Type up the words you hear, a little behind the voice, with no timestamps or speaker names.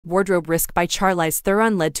Wardrobe risk by Charlize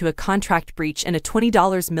Theron led to a contract breach and a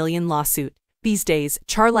 $20 million lawsuit. These days,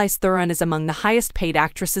 Charlize Theron is among the highest-paid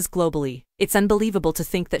actresses globally. It's unbelievable to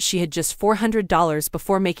think that she had just $400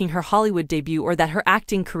 before making her Hollywood debut or that her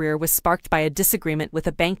acting career was sparked by a disagreement with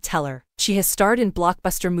a bank teller. She has starred in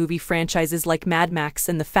blockbuster movie franchises like Mad Max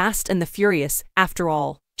and The Fast and the Furious, after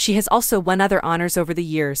all. She has also won other honors over the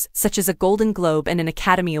years, such as a Golden Globe and an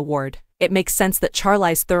Academy Award. It makes sense that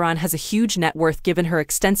Charlize Theron has a huge net worth given her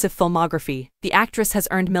extensive filmography. The actress has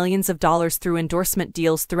earned millions of dollars through endorsement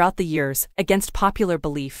deals throughout the years. Against popular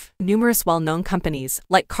belief, numerous well-known companies,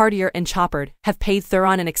 like Cartier and Chopard, have paid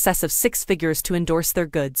Theron in excess of six figures to endorse their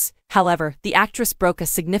goods. However, the actress broke a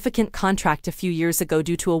significant contract a few years ago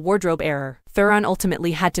due to a wardrobe error. Theron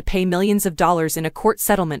ultimately had to pay millions of dollars in a court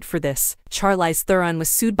settlement for this. Charlize Theron was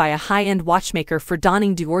sued by a high-end watchmaker for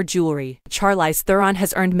donning Dior jewelry. Charlize Theron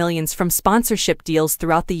has earned millions from sponsorship deals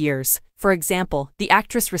throughout the years. For example, the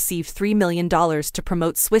actress received $3 million to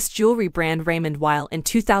promote Swiss jewelry brand Raymond Weil in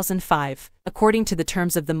 2005. According to the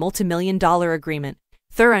terms of the multi-million-dollar agreement,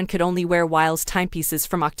 Theron could only wear Weil's timepieces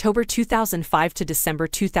from October 2005 to December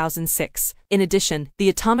 2006. In addition, the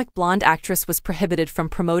Atomic Blonde actress was prohibited from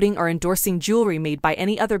promoting or endorsing jewelry made by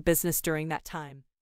any other business during that time.